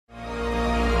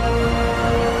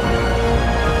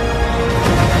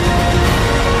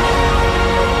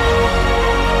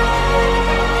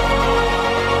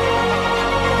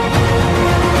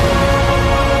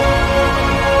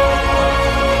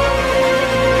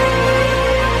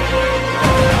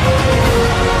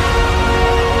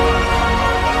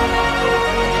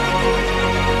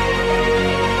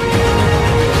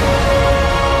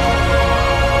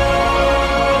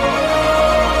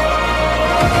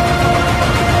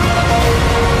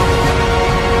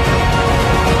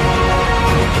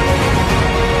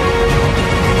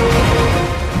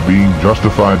being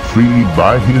justified freely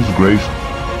by his grace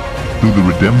through the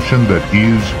redemption that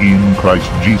is in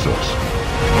Christ Jesus.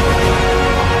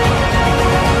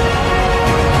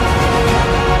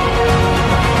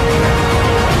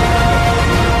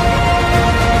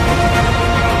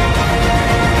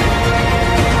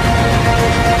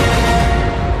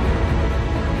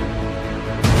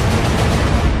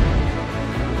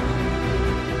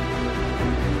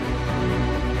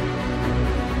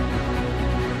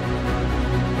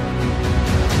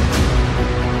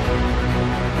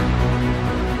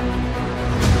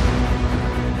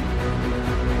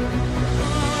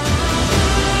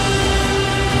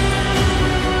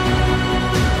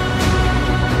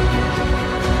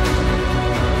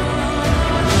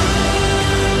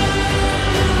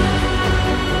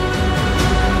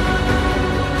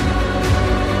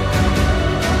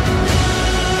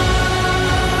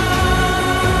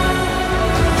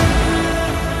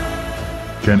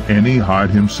 Can any hide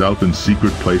himself in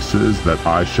secret places, that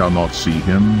I shall not see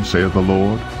him, saith the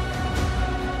Lord?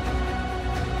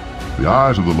 The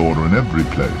eyes of the Lord are in every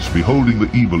place, beholding the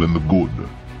evil and the good.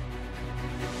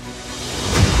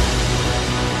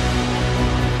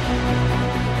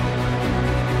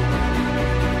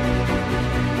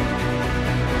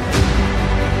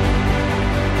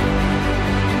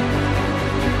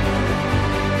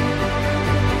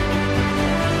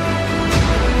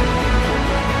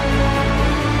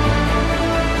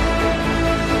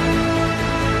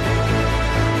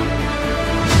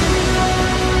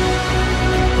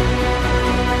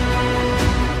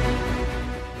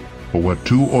 For where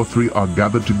 2 or 3 are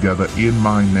gathered together in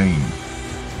my name,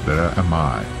 there am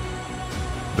I.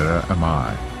 There am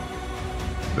I.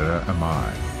 There am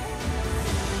I.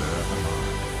 There am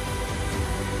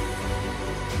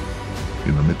I.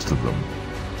 In the midst of them,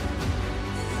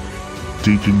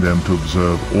 teaching them to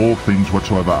observe all things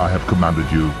whatsoever I have commanded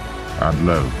you, and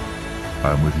lo,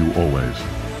 I am with you always.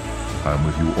 I am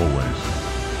with you always.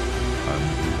 I am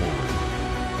with you always.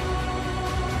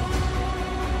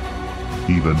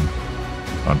 Even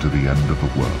unto the end of the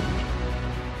world.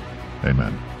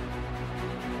 Amen.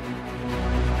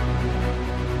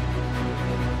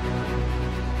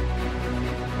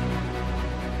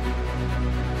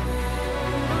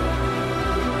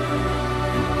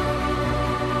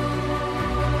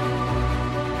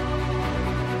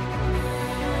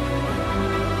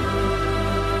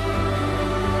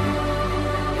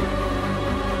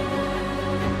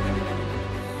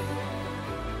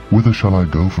 Whither shall I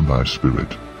go from thy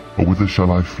spirit? Or whither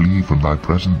shall I flee from thy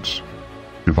presence?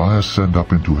 If I ascend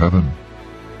up into heaven,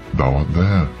 thou art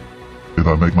there. If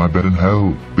I make my bed in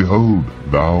hell, behold,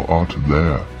 thou art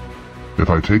there. If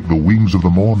I take the wings of the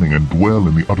morning, and dwell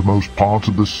in the uttermost parts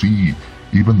of the sea,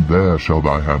 even there shall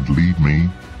thy hand lead me,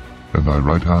 and thy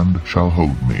right hand shall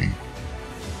hold me.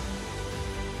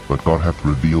 But God hath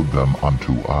revealed them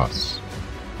unto us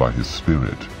by his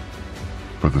Spirit.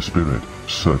 For the Spirit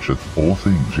searcheth all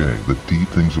things, yea, the deep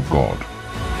things of God.